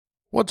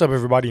What's up,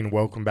 everybody, and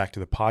welcome back to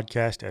the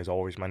podcast. As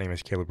always, my name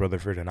is Caleb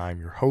Rutherford, and I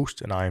am your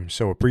host. And I am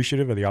so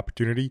appreciative of the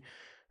opportunity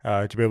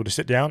to be able to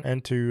sit down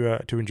and to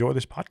enjoy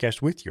this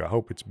podcast with you. I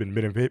hope it's been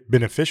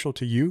beneficial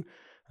to you.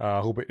 I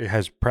hope it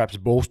has perhaps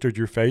bolstered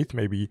your faith.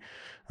 Maybe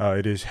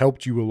it has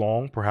helped you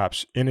along,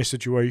 perhaps in a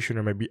situation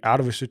or maybe out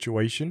of a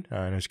situation,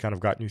 and has kind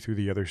of gotten you through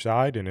the other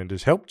side, and it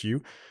has helped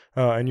you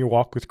in your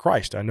walk with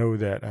Christ. I know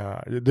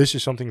that this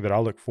is something that I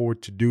look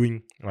forward to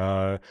doing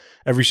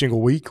every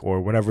single week or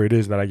whenever it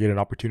is that I get an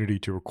opportunity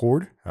to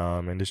record.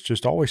 And it's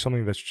just always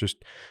something that's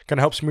just kind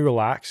of helps me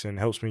relax and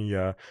helps me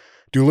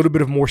do a little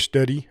bit of more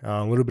study,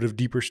 a little bit of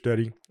deeper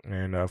study.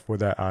 And for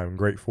that, I'm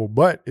grateful.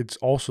 But it's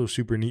also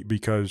super neat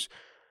because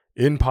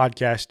in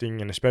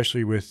podcasting and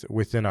especially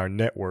within our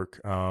network,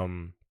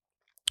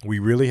 we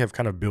really have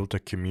kind of built a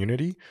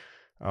community,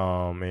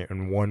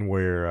 and one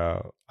where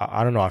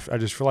I don't know. I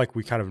just feel like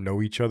we kind of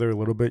know each other a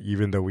little bit,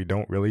 even though we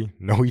don't really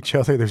know each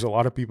other. There's a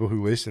lot of people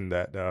who listen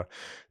that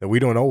we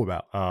don't know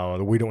about.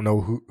 That we don't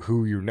know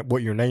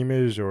what your name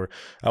is, or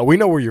we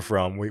know where you're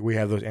from. We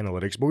have those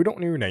analytics, but we don't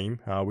know your name.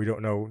 We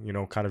don't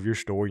know kind of your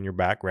story and your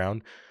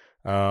background.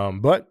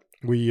 But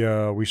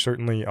we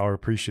certainly are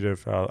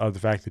appreciative of the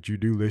fact that you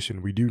do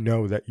listen. We do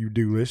know that you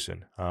do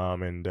listen,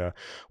 and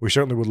we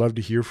certainly would love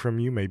to hear from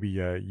you. Maybe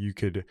you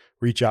could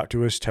reach out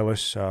to us, tell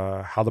us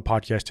how the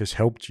podcast has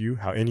helped you,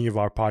 how any of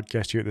our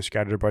podcasts here at the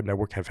Scattered Abroad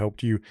Network have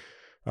helped you.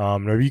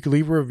 Maybe you could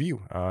leave a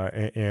review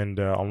and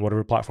on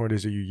whatever platform it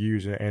is that you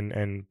use,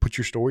 and put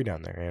your story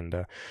down there.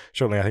 And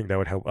certainly, I think that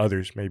would help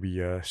others maybe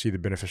see the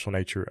beneficial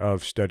nature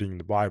of studying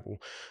the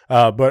Bible.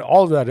 But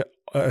all of that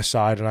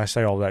aside, and I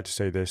say all that to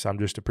say this, I'm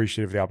just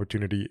appreciative of the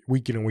opportunity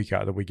week in and week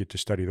out that we get to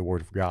study the Word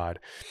of God.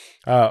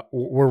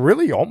 We're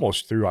really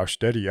almost through our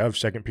study of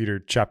 2 Peter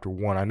chapter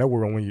 1. I know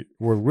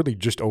we're really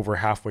just over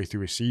halfway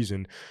through a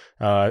season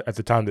at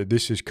the time that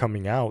this is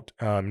coming out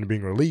and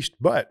being released,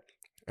 but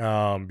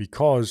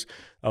because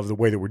of the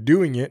way that we're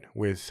doing it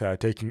with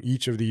taking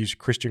each of these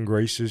Christian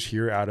graces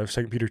here out of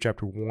 2 Peter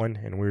chapter 1,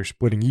 and we're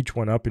splitting each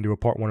one up into a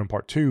part 1 and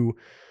part 2,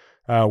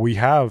 we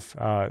have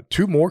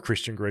two more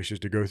Christian graces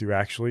to go through,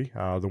 actually,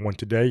 the one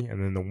today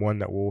and then the one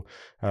that we'll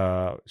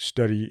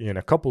study in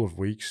a couple of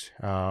weeks.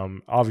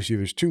 Obviously,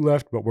 there's two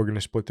left, but we're going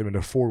to split them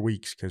into 4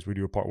 weeks because we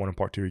do a part 1 and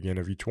part 2 again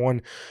of each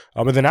one.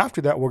 And then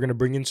after that, we're going to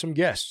bring in some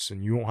guests,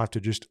 and you won't have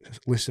to just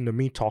listen to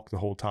me talk the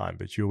whole time,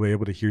 but you'll be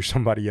able to hear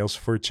somebody else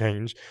for a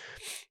change.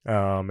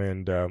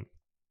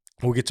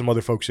 We'll get some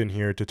other folks in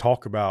here to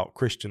talk about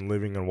Christian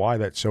living and why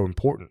that's so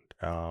important.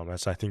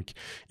 As I think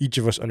each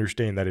of us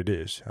understand that it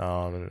is.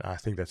 And I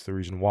think that's the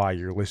reason why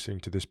you're listening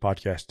to this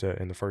podcast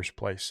in the first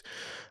place.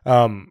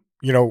 Over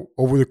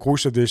the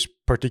course of this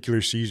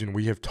particular season,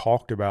 we have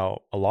talked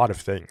about a lot of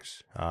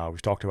things.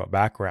 We've talked about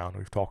background.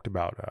 We've talked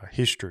about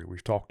history.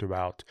 We've talked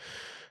about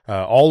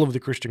all of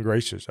the Christian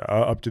graces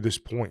up to this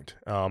point.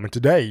 And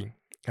today,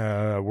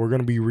 we're going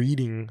to be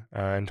reading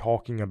and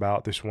talking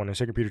about this one in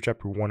 2 Peter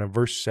chapter 1 and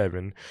verse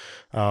 7,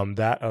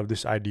 that of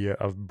this idea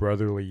of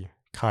brotherly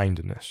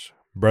kindness.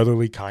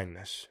 Brotherly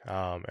kindness.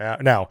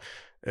 Now,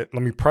 let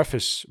me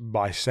preface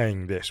by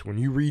saying this. When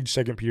you read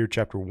 2 Peter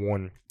chapter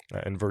 1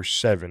 and verse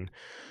 7,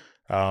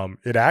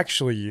 it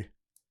actually,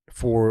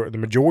 for the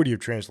majority of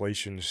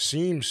translations,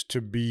 seems to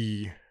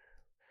be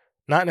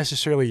not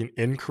necessarily an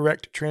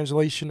incorrect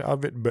translation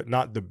of it, but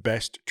not the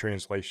best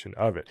translation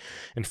of it.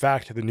 In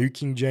fact, the New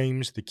King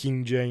James, the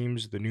King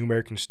James, the New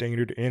American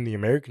Standard, and the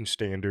American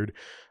Standard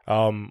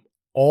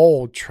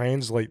all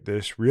translate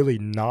this really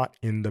not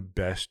in the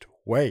best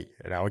way.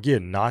 Now,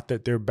 again, not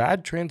that they're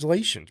bad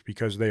translations,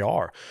 because they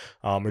are.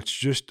 It's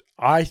just,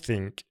 I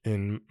think,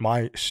 in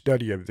my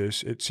study of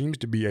this, it seems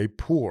to be a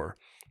poor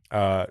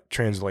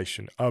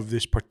translation of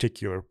this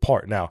particular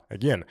part. Now,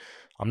 again,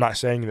 I'm not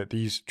saying that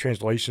these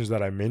translations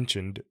that I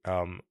mentioned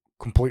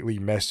completely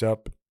mess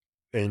up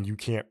and you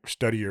can't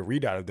study or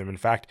read out of them. In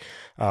fact,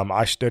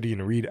 I study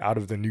and read out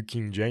of the New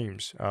King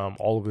James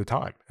all of the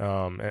time.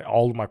 And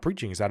all of my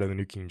preaching is out of the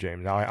New King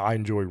James. Now, I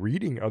enjoy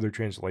reading other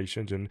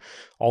translations and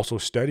also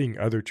studying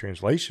other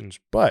translations,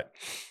 but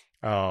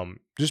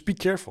just be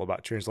careful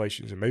about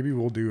translations, and maybe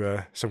we'll do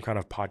some kind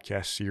of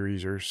podcast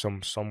series or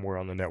somewhere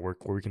on the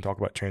network where we can talk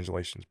about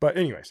translations. But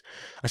anyways,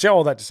 I say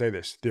all that to say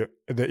this: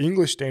 the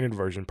English Standard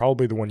Version,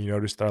 probably the one you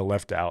noticed that I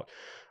left out,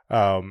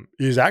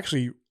 is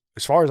actually,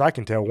 as far as I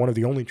can tell, one of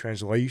the only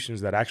translations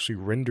that actually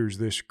renders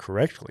this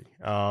correctly.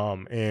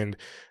 And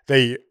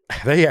they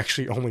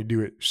actually only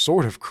do it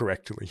sort of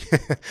correctly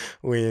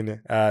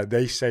when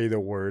they say the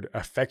word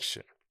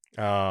affection.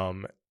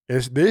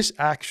 This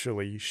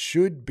actually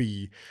should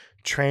be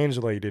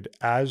translated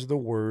as the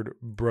word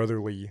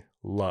brotherly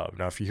love.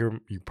 Now,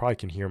 you probably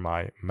can hear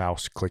my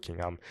mouse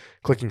clicking. I'm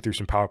clicking through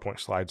some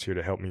PowerPoint slides here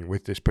to help me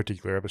with this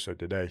particular episode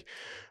today.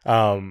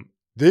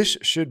 This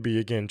should be,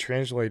 again,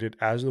 translated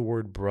as the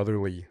word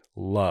brotherly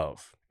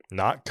love,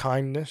 not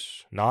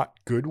kindness, not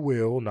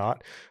goodwill,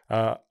 not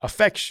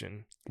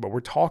affection, but we're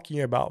talking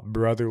about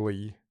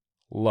brotherly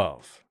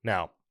love.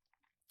 Now,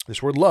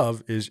 this word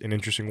love is an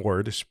interesting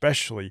word,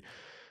 especially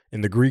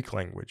in the Greek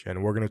language,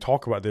 and we're going to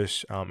talk about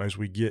this as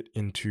we get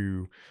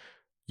into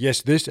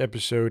yes, this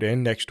episode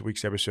and next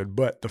week's episode,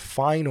 but the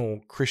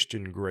final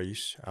Christian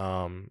grace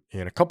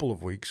in a couple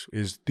of weeks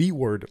is the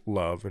word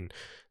love. And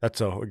that's,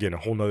 again, a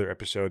whole nother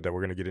episode that we're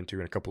going to get into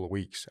in a couple of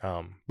weeks.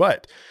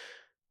 But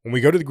when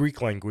we go to the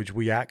Greek language,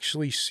 we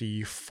actually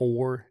see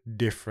four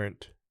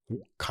different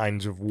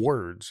kinds of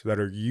words that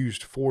are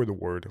used for the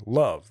word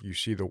love. You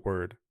see the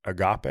word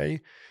agape,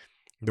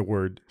 the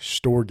word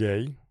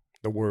storge,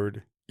 the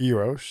word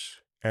eros,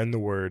 and the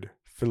word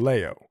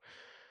phileo.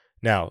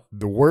 Now,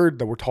 the word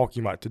that we're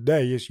talking about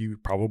today, as you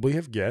probably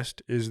have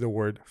guessed, is the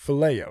word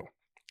phileo.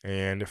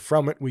 And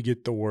from it, we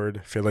get the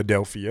word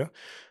Philadelphia,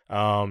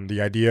 the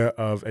idea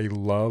of a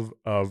love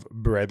of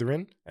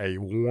brethren, a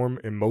warm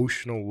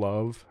emotional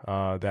love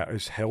that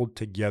is held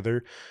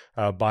together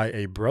by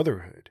a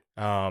brotherhood.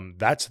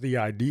 That's the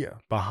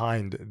idea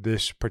behind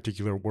this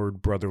particular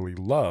word, brotherly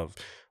love,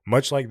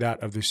 much like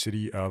that of the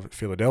city of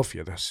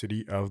Philadelphia, the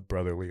city of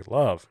brotherly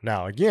love.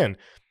 Now, again,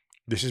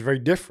 this is very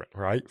different,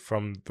 right,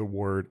 from the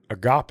word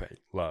agape,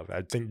 love.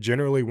 I think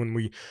generally when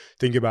we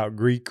think about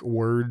Greek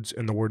words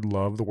and the word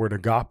love, the word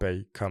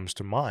agape comes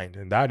to mind,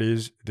 and that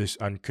is this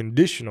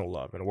unconditional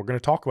love. And we're going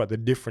to talk about the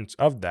difference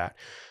of that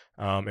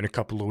in a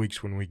couple of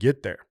weeks when we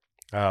get there.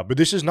 But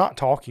this is not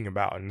talking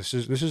about, and this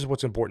is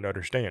what's important to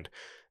understand.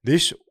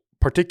 This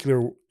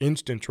particular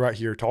instance right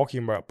here,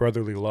 talking about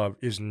brotherly love,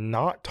 is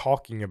not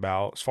talking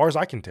about, as far as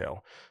I can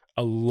tell,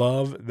 a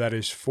love that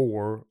is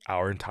for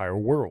our entire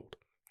world.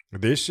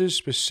 This is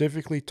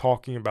specifically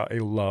talking about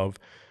a love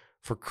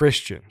for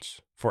Christians,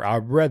 for our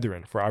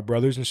brethren, for our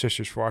brothers and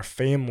sisters, for our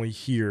family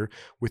here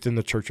within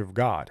the church of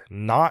God.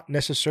 Not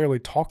necessarily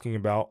talking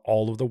about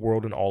all of the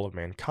world and all of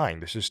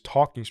mankind. This is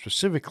talking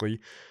specifically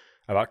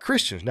about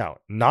Christians. Now,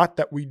 not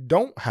that we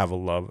don't have a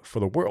love for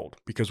the world,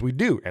 because we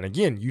do. And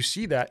again, you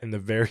see that in the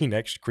very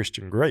next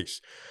Christian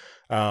grace.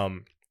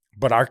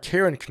 But our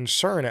care and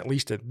concern, at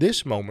least at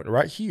this moment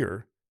right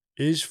here,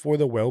 is for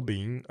the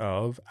well-being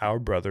of our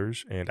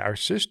brothers and our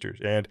sisters.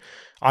 And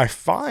I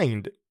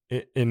find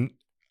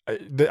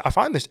I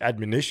find this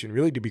admonition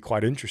really to be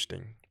quite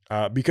interesting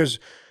because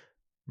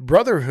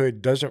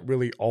brotherhood doesn't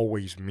really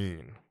always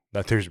mean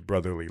that there's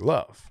brotherly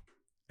love.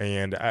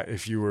 And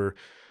if you were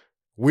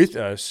with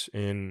us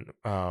in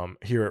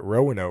here at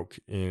Roanoke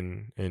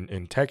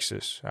in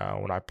Texas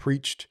when I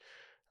preached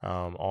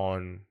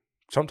on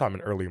sometime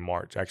in early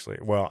March, actually.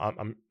 Well,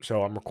 I'm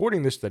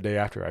recording this the day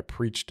after I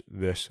preached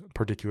this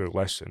particular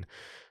lesson,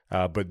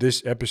 but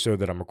this episode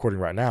that I'm recording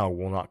right now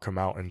will not come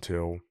out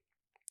until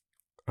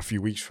a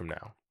few weeks from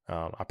now.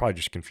 I probably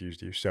just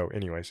confused you. So,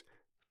 anyways,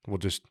 we'll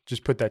just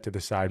put that to the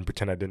side and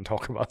pretend I didn't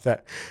talk about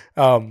that.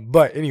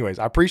 But anyways,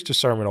 I preached a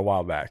sermon a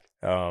while back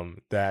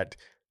that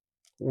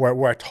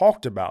where I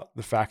talked about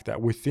the fact that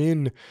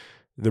within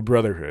the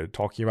brotherhood,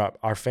 talking about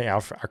our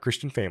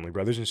Christian family,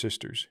 brothers and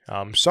sisters,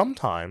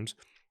 sometimes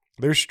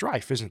there's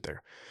strife, isn't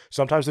there?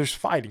 Sometimes there's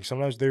fighting.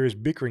 Sometimes there is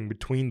bickering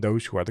between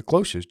those who are the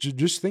closest.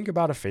 Just think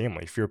about a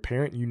family. If you're a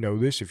parent, you know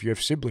this. If you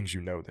have siblings,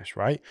 you know this,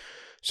 right?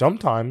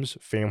 Sometimes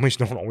families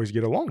don't always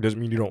get along. Doesn't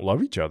mean you don't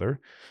love each other.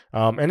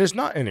 And it's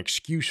not an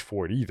excuse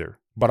for it either.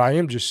 But I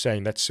am just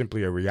saying that's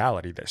simply a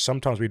reality that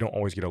sometimes we don't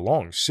always get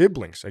along.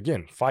 Siblings,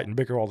 again, fight and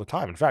bicker all the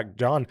time. In fact,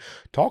 John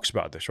talks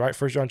about this, right?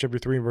 1 John chapter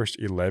 3, verse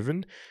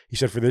 11. He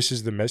said, "For this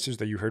is the message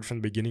that you heard from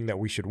the beginning, that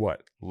we should"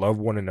 what? "Love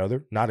one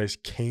another, not as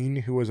Cain,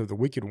 who was of the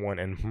wicked one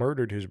and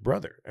murdered his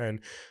brother." And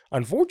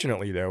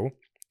unfortunately, though,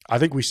 I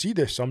think we see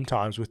this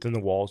sometimes within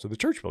the walls of the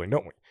church building,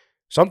 don't we?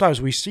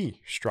 Sometimes we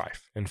see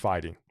strife and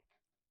fighting.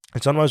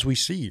 And sometimes we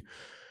see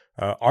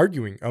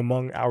arguing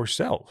among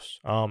ourselves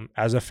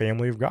as a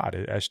family of God,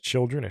 as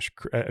children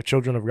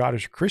of God,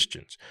 as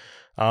Christians.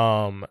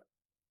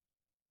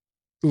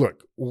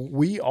 Look,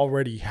 we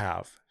already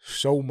have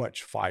so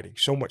much fighting,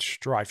 so much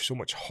strife, so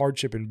much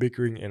hardship and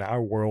bickering in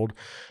our world.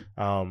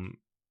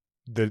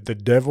 The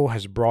devil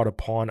has brought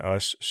upon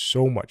us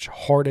so much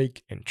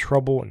heartache and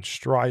trouble and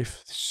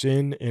strife.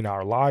 Sin in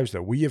our lives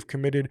that we have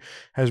committed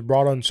has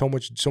brought on so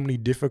many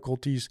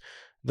difficulties.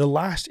 The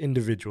last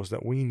individuals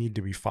that we need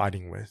to be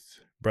fighting with,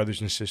 brothers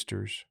and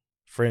sisters,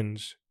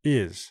 friends,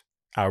 is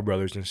our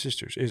brothers and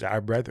sisters, is our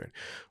brethren.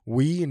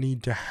 We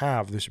need to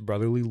have this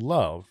brotherly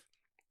love,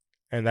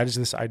 and that is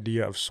this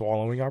idea of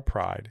swallowing our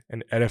pride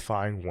and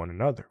edifying one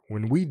another.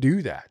 When we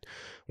do that,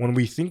 when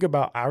we think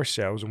about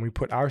ourselves and we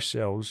put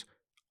ourselves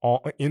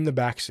in the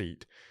back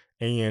seat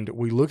and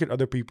we look at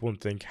other people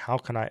and think, how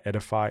can I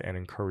edify and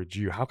encourage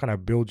you? How can I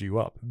build you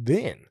up?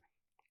 Then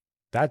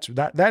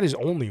that is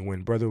only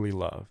when brotherly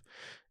love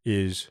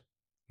is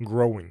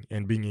growing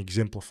and being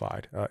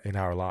exemplified in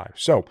our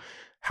lives. So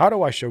how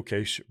do I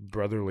showcase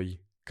brotherly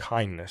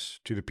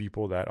kindness to the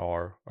people that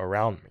are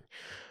around me?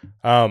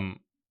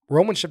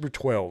 Romans chapter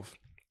 12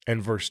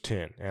 and verse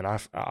 10. And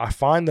I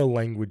find the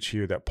language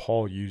here that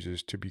Paul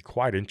uses to be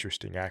quite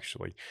interesting,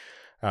 actually,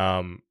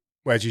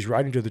 as he's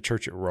writing to the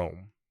church at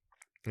Rome.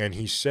 And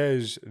he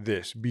says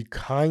this: "Be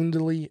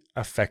kindly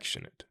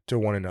affectionate to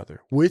one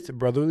another with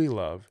brotherly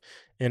love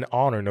and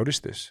honor." Notice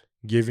this: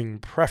 "giving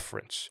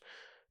preference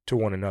to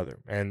one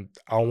another." And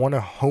I want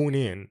to hone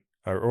in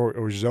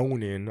or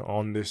zone in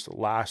on this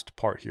last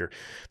part here,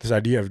 this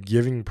idea of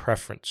giving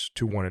preference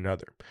to one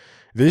another.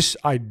 This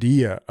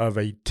idea of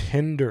a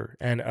tender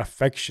and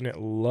affectionate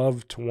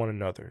love to one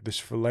another, this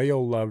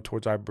phileo love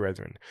towards our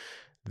brethren,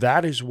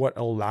 that is what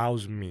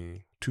allows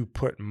me to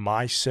put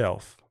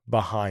myself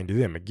behind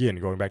them. Again,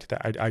 going back to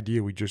that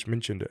idea we just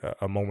mentioned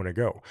a moment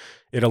ago,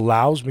 it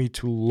allows me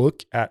to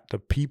look at the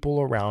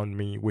people around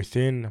me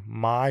within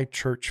my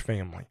church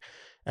family,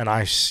 and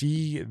I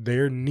see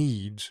their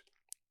needs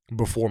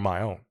before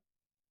my own,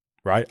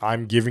 right?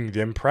 I'm giving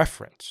them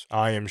preference.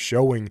 I am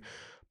showing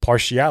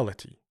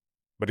partiality.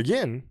 But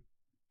again,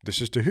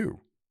 this is to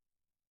who?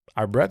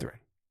 Our brethren.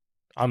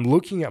 I'm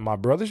looking at my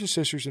brothers and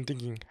sisters and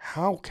thinking,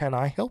 how can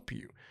I help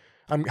you?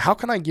 How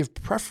can I give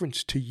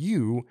preference to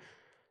you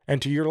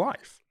and to your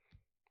life?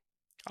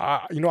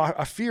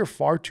 I fear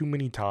far too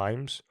many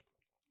times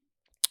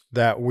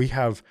that we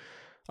have,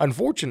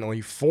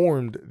 unfortunately,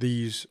 formed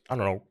these,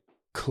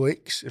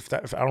 cliques, if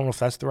I don't know if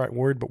that's the right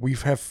word, but we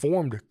have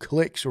formed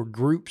cliques or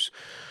groups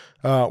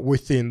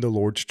within the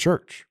Lord's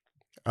church.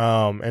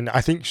 And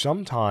I think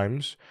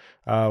sometimes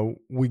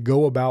we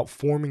go about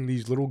forming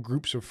these little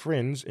groups of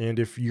friends, and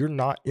if you're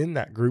not in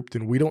that group,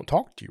 then we don't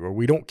talk to you or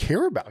we don't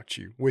care about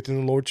you within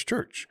the Lord's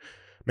church.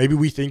 Maybe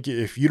we think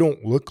if you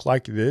don't look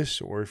like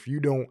this, or if you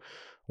don't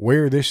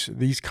wear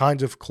these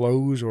kinds of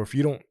clothes, or if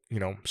you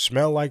don't,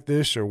 smell like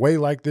this or weigh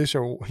like this,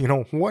 or,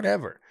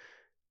 whatever,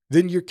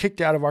 then you're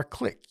kicked out of our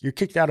clique. You're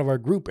kicked out of our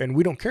group, and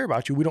we don't care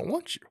about you. We don't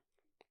want you.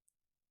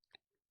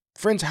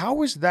 Friends,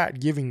 how is that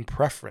giving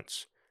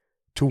preference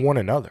to one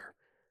another?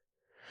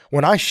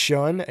 When I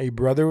shun a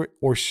brother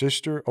or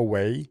sister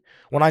away,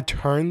 when I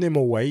turn them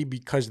away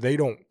because they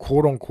don't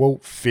quote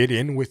unquote fit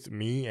in with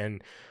me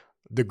and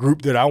the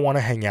group that I want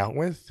to hang out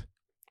with,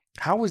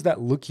 how is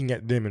that looking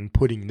at them and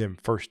putting them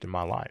first in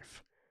my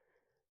life?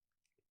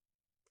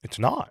 It's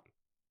not.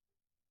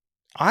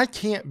 I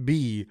can't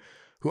be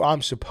who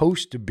I'm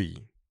supposed to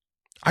be.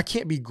 I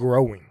can't be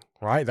growing,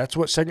 right? That's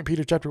what 2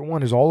 Peter chapter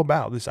 1 is all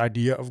about, this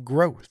idea of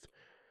growth,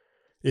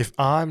 if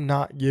I'm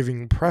not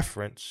giving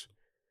preference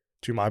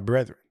to my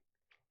brethren.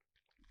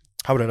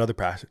 How about another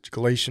passage?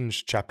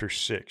 Galatians chapter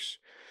 6,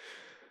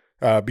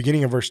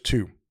 beginning of verse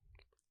 2.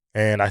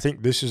 And I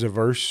think this is a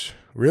verse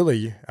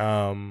really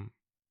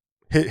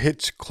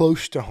hits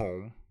close to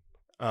home.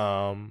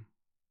 And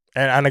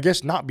I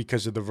guess not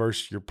because of the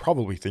verse you're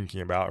probably thinking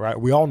about, right?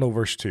 We all know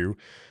verse 2,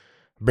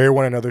 bear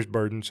one another's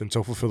burdens and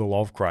so fulfill the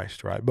law of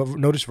Christ, right? But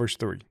notice verse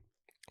 3.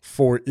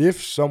 For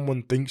if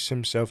someone thinks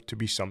himself to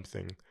be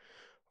something,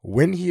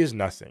 when he is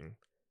nothing,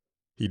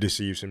 he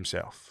deceives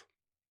himself.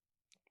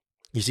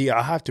 You see,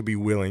 I have to be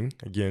willing,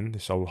 again,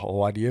 this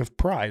whole idea of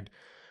pride,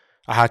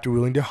 I have to be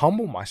willing to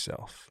humble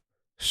myself,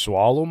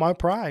 swallow my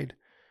pride,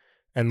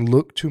 and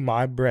look to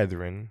my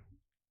brethren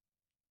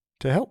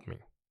to help me.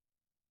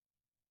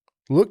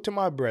 Look to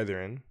my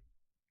brethren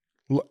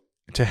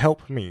to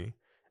help me,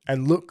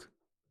 and look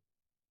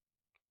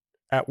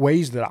at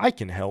ways that I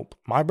can help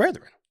my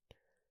brethren.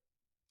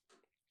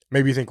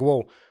 Maybe you think,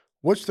 well,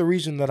 what's the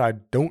reason that I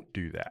don't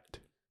do that?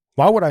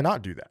 Why would I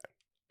not do that?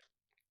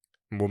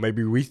 Well,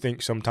 maybe we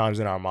think sometimes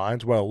in our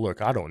minds, well,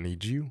 look, I don't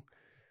need you.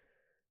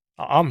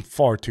 I'm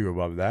far too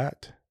above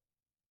that.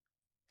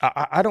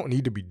 I don't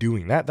need to be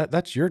doing that.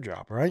 That's your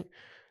job, right?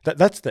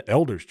 That's the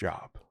elder's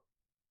job.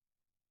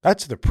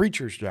 That's the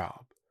preacher's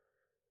job.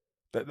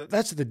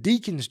 That's the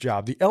deacon's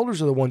job. The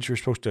elders are the ones who are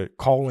supposed to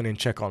call in and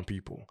check on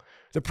people.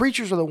 The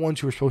preachers are the ones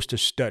who are supposed to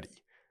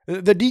study.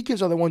 The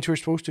deacons are the ones who are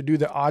supposed to do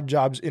the odd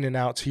jobs in and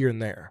outs here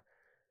and there.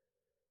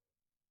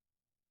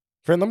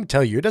 Friend, let me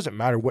tell you, it doesn't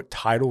matter what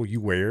title you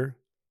wear.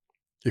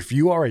 If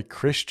you are a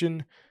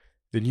Christian,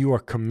 then you are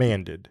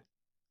commanded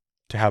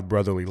to have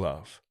brotherly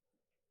love.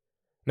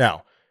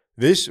 Now,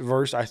 this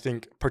verse, I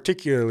think,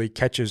 particularly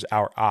catches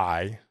our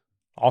eye,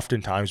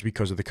 oftentimes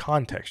because of the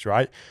context,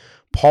 right?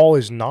 Paul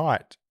is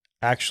not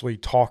actually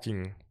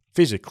talking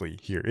physically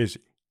here, is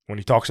he? When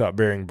he talks about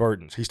bearing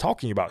burdens, he's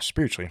talking about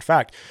spiritually. In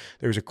fact,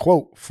 there's a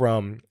quote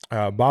from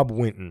Bob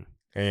Winton,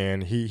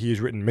 and he has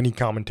written many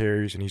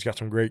commentaries, and he's got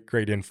some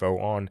great info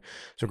on,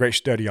 some great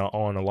study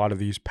on a lot of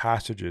these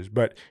passages.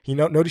 But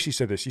notice he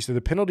said this. He said,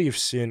 the penalty of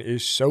sin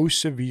is so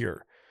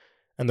severe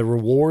and the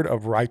reward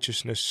of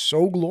righteousness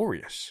so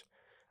glorious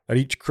that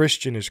each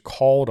Christian is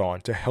called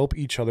on to help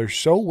each other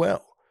so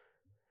well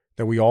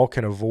that we all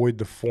can avoid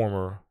the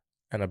former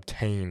and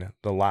obtain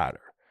the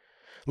latter.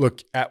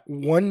 Look, at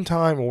one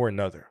time or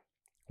another,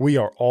 we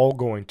are all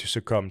going to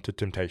succumb to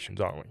temptations,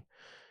 aren't we?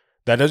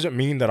 That doesn't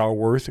mean that our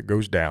worth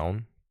goes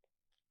down.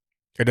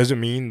 It doesn't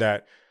mean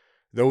that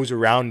those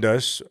around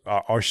us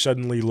are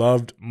suddenly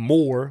loved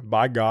more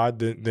by God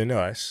than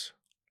us.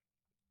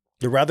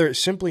 But rather, it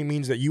simply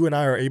means that you and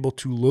I are able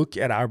to look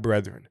at our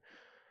brethren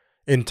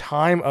in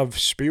time of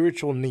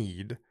spiritual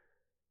need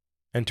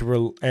and to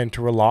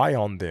rely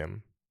on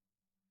them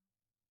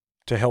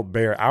to help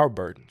bear our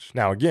burdens.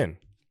 Now, again,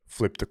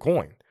 flip the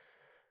coin.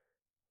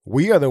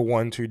 We are the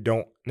ones who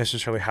don't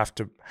necessarily have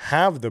to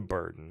have the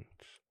burdens,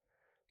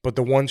 but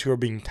the ones who are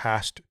being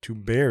tasked to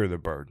bear the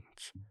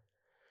burdens.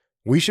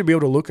 We should be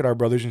able to look at our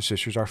brothers and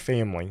sisters, our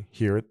family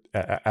here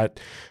at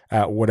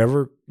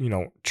whatever,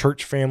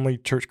 church family,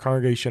 church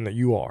congregation that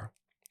you are.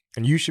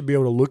 And you should be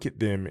able to look at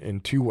them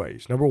in two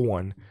ways. Number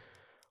one,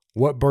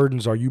 what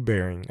burdens are you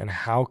bearing and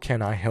how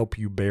can I help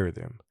you bear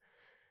them?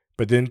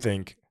 But then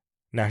think,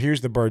 now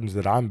here's the burdens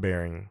that I'm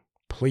bearing.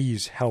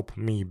 Please help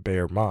me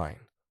bear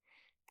mine.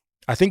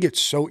 I think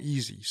it's so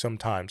easy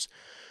sometimes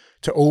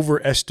to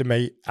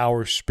overestimate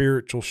our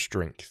spiritual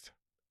strength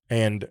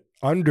and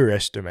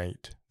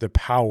underestimate the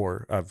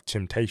power of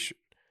temptation.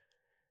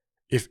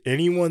 If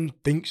anyone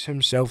thinks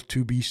himself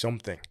to be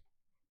something,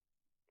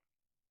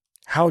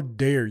 how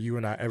dare you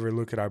and I ever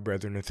look at our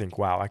brethren and think,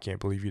 wow, I can't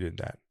believe you did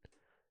that.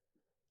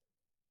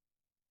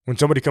 When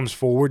somebody comes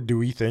forward, do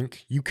we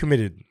think, you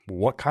committed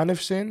what kind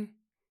of sin?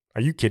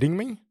 Are you kidding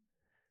me?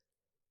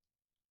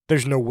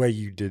 There's no way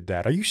you did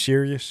that. Are you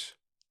serious?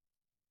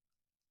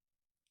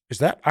 Is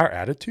that our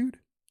attitude?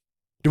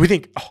 Do we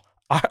think,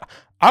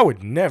 I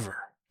would never,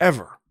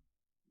 ever?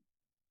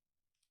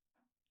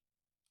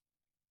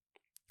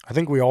 I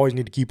think we always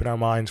need to keep in our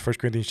minds 1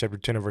 Corinthians chapter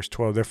 10 and verse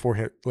 12,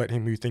 therefore let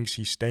him who thinks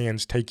he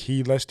stands take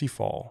heed lest he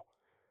fall.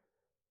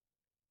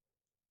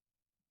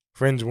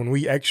 Friends, when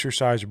we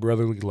exercise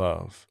brotherly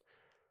love,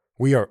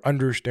 we are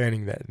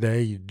understanding that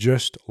they,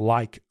 just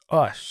like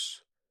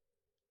us,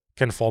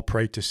 can fall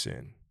prey to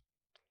sin.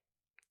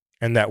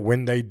 And that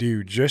when they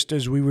do, just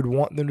as we would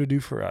want them to do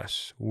for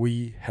us,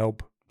 we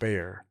help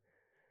bear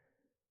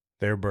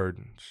their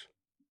burdens.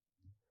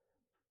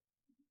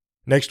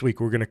 Next week,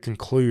 we're going to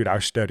conclude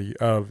our study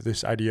of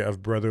this idea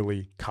of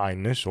brotherly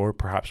kindness, or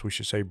perhaps we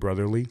should say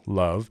brotherly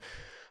love.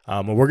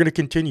 And we're going to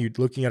continue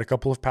looking at a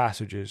couple of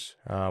passages.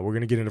 We're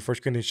going to get into 1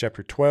 Corinthians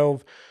chapter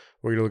 12.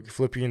 We're going to look at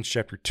Philippians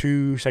chapter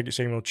 2, 2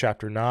 Samuel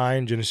chapter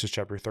 9, Genesis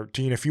chapter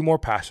 13, a few more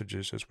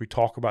passages as we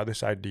talk about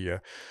this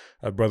idea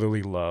of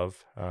brotherly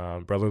love,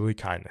 brotherly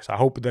kindness. I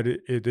hope that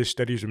this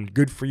study has been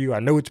good for you.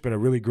 I know it's been a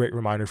really great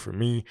reminder for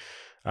me,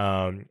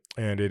 and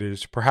it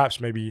has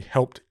perhaps maybe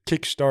helped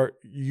kickstart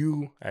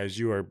you as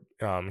you are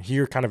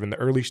here kind of in the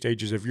early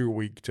stages of your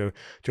week to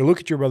look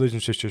at your brothers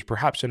and sisters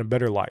perhaps in a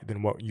better light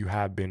than what you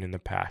have been in the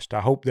past. I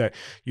hope that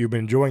you've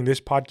been enjoying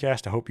this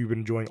podcast. I hope you've been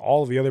enjoying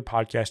all of the other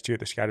podcasts here at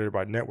the Scattered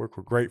Abroad Network.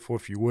 We're grateful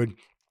if you would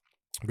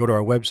go to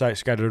our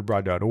website,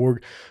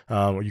 scatteredabroad.org.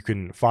 You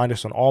can find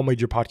us on all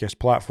major podcast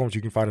platforms.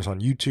 You can find us on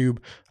YouTube.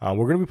 We're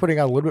going to be putting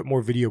out a little bit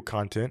more video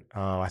content,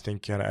 I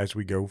think, as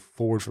we go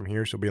forward from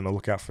here. So be on the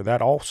lookout for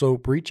that. Also,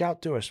 reach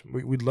out to us.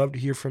 We'd love to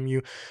hear from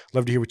you.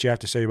 Love to hear what you have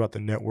to say about the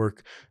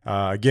network.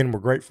 Again, we're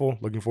grateful.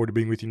 Looking forward to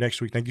being with you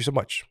next week. Thank you so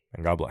much,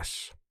 and God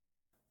bless.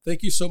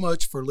 Thank you so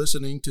much for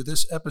listening to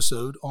this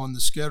episode on the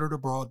Scattered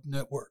Abroad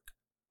Network.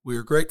 We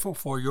are grateful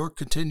for your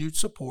continued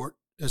support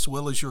as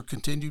well as your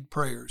continued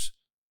prayers.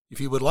 If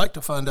you would like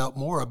to find out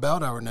more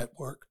about our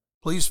network,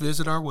 please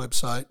visit our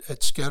website at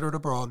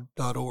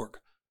scatteredabroad.org.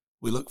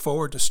 We look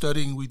forward to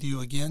studying with you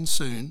again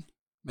soon.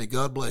 May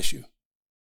God bless you.